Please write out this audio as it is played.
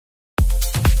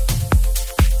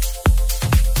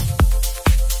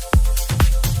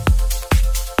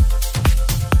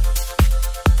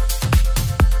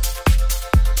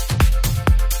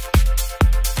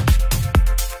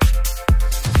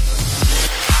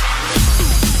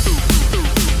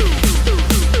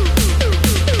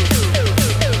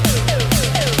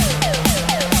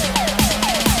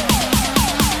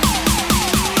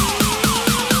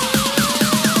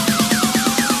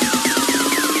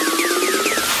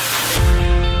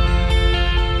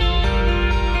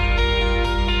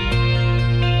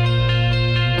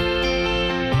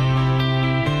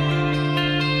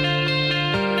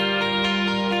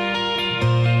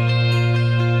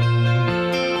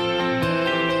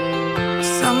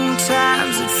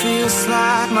Sometimes it feels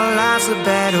like my life's a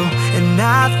battle, and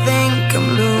I think I'm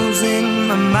losing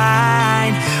my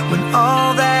mind when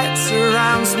all that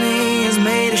surrounds me is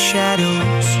made of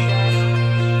shadows.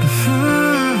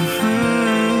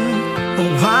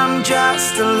 Oh, I'm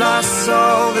just a lost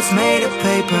soul that's made of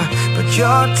paper, but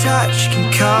your touch can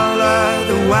color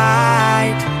the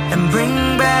white and bring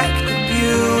back the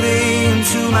beauty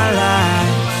into my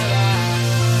life.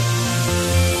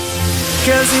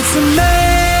 'Cause it's a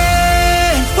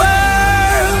mad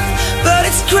world, but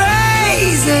it's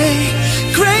crazy,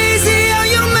 crazy how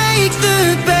you make the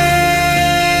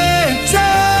bad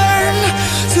turn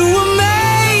to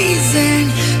amazing.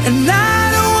 And I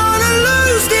don't wanna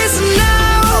lose this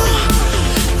now,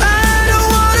 I don't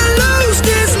wanna lose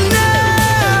this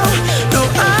now, no,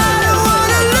 I don't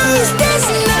wanna lose this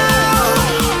now.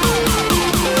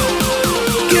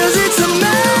 'Cause it's a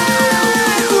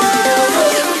mad world.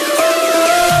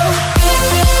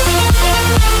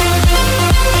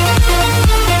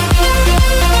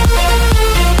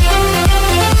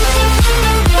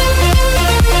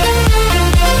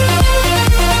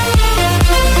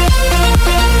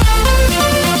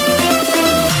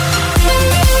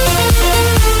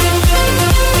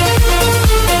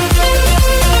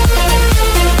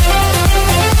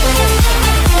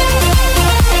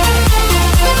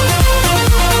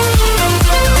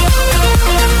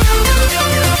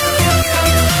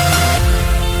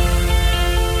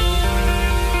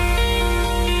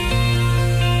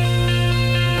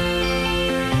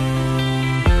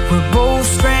 We're both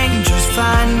strangers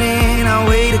finding our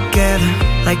way together,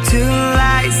 like two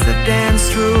lights that dance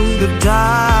through the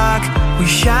dark. We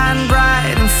shine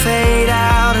bright and fade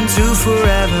out into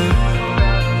forever.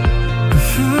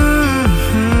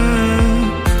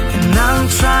 And I'm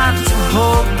trying to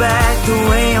hold back the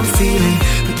way I'm feeling,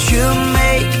 but you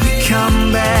make me come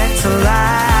back to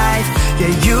life.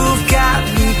 Yeah, you've got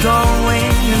me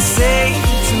going insane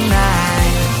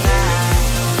tonight.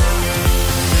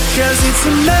 'Cause it's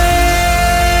a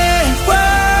mad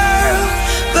world,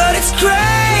 but it's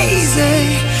crazy,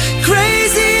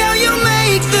 crazy how you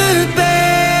make the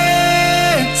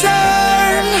bad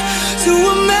turn to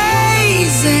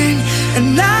amazing. And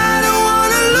I don't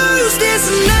wanna lose this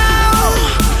now,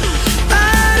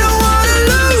 I don't wanna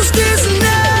lose this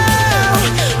now,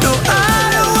 no, I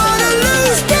don't wanna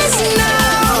lose this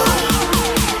now.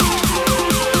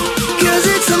 'Cause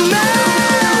it's a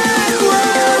mad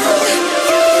world.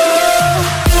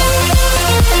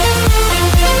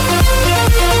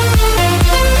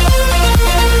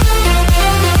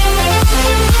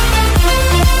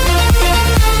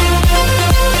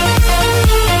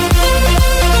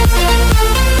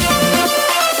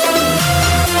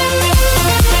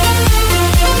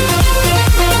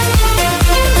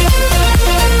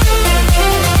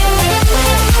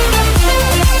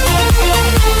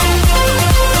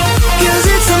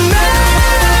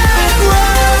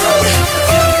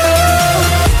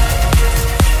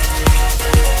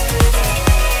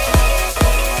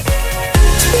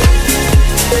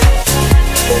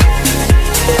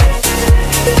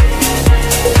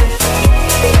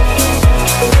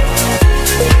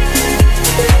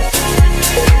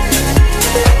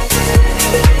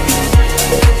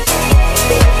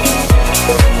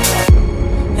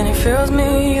 Fills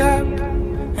me up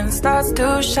and it starts to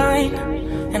shine,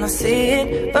 and I see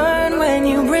it burn when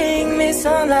you bring me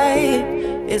sunlight.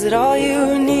 Is it all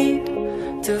you need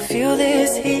to feel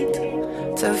this heat,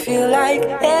 to feel like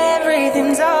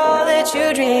everything's all that you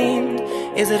dreamed?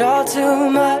 Is it all too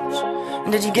much?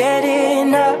 Did you get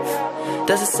enough?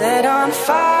 Does it set on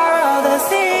fire all the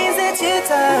things that you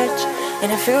touch?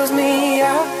 And it fills me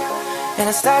up and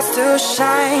it starts to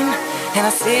shine, and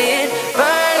I see it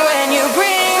burn when you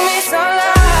bring me sunlight.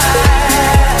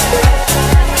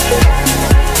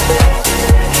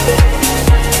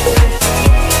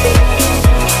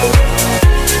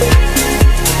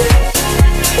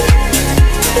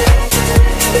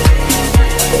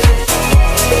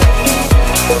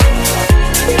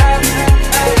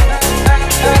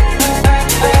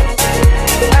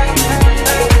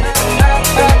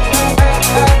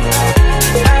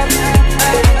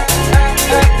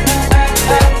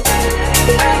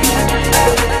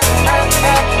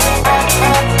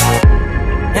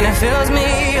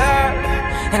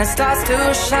 And it starts to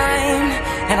shine,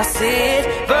 and I see it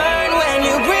burn when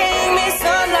you bring me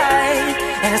sunlight.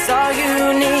 And it's all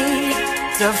you need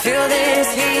to feel this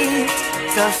heat,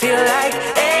 to feel like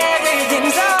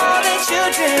everything's all that you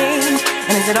dreamed.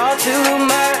 And is it all too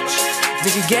much?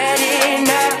 Did you get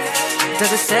enough?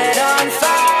 Does it set on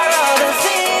fire all the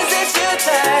things that you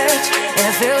touch? And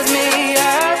it fills me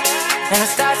up, and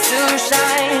it starts to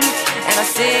shine, and I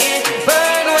see it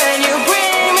burn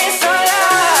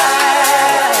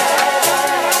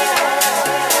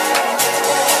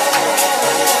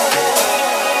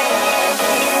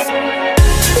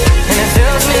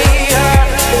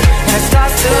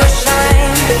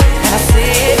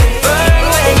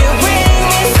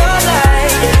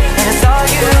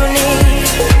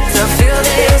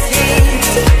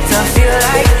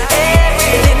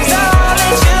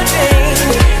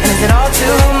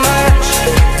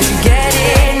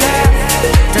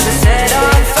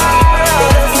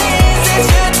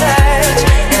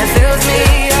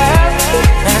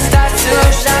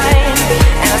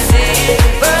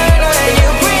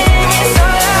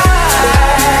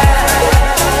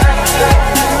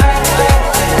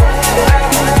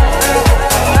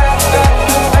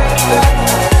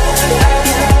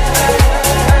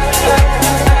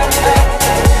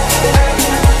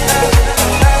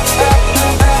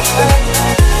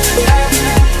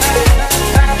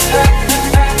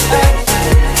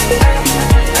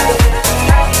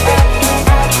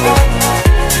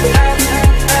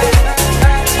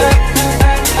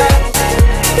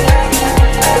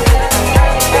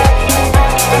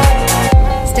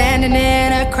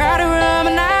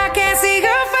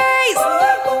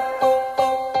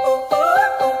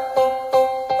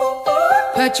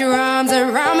put your arms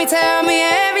around me, tell me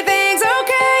everything's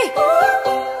okay.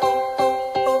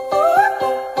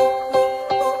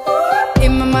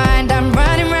 In my mind I'm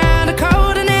running round a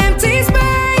cold and empty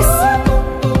space.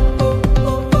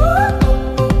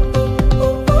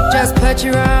 Just put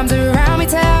your arms around me,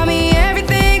 tell me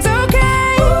everything's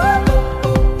okay.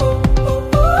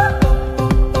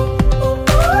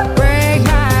 Break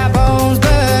my bones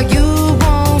but you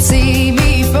won't see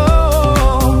me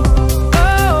fall.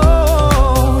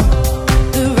 Oh,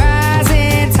 the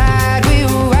rising tide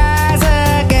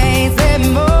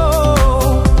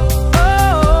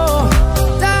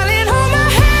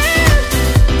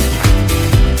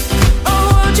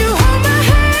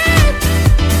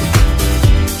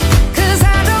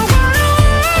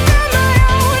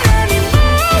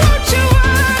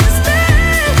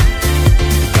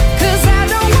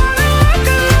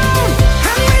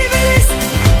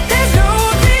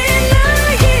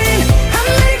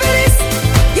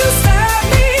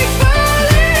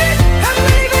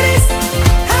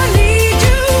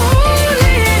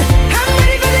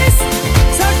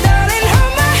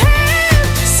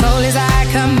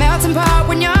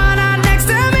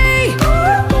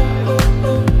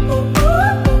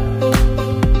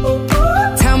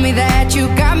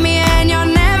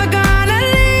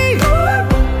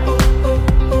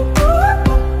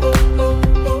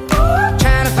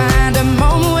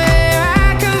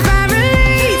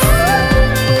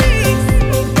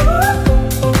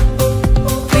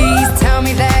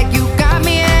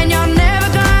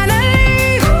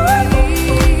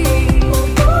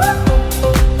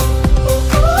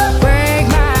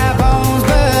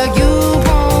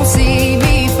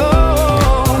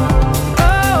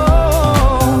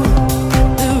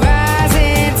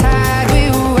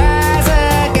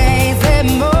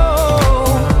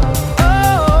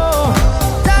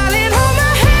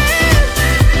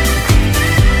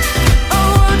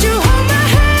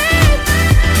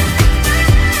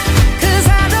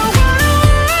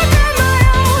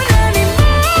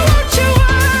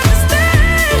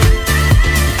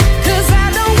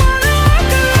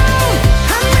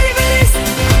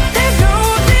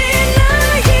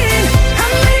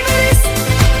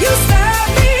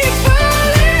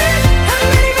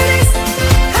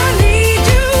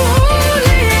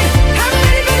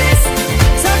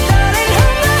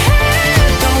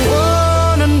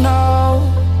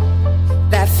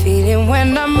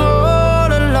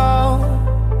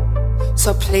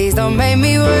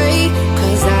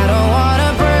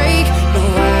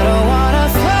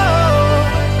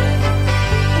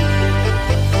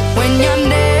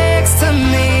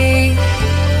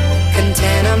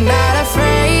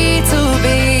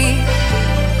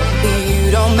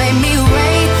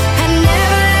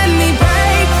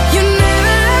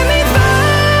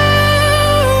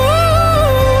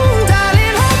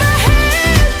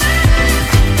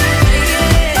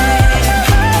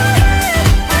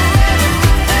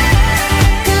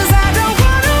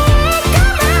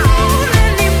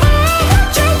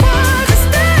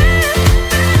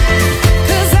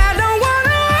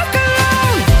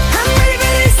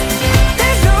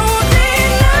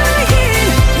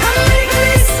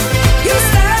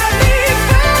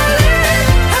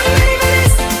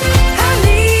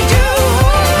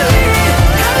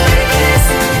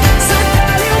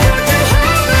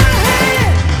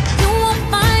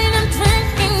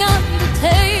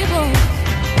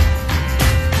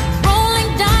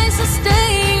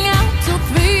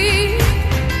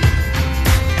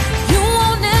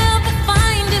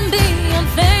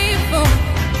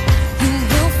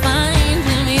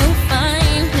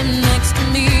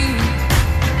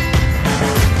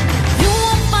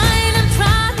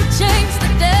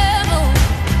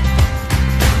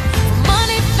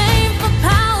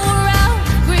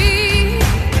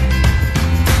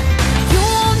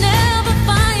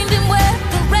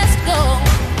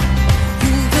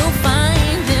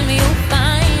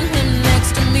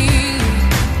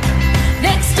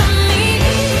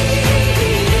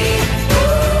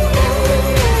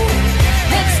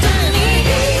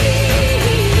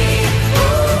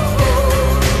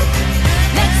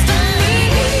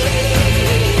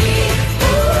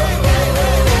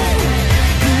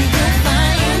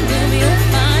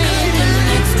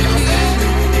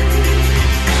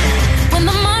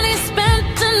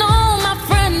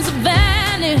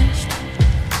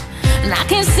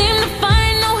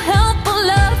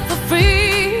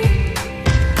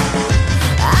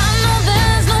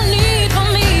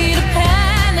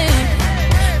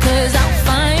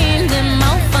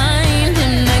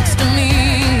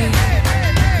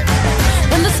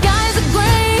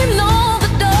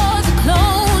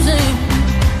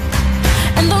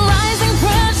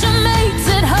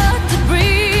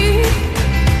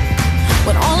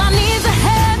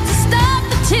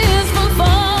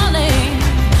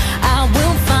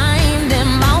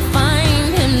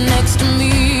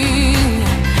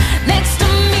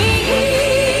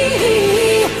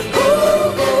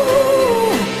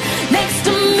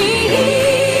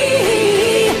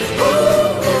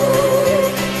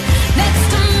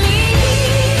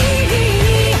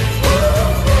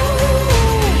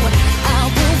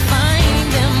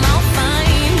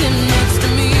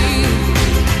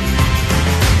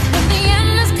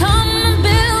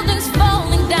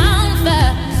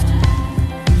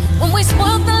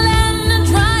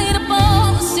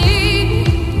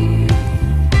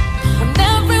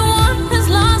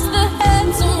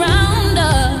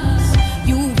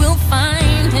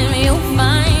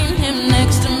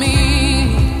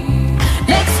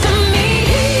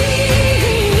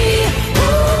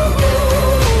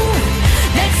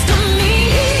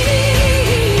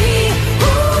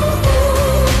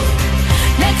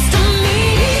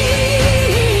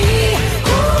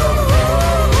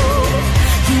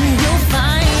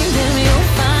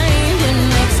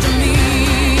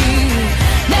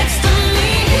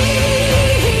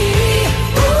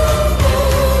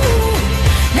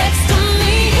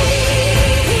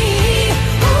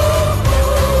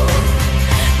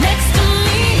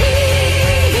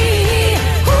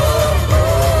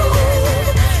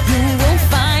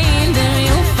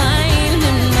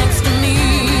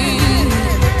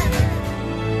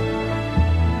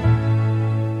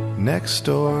next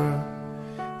door,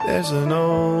 there's an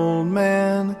old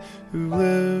man who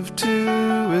lived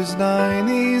to his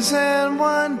 90s and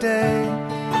one day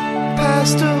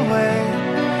passed away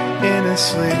in his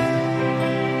sleep.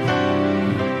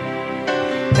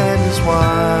 And his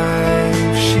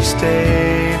wife, she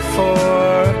stayed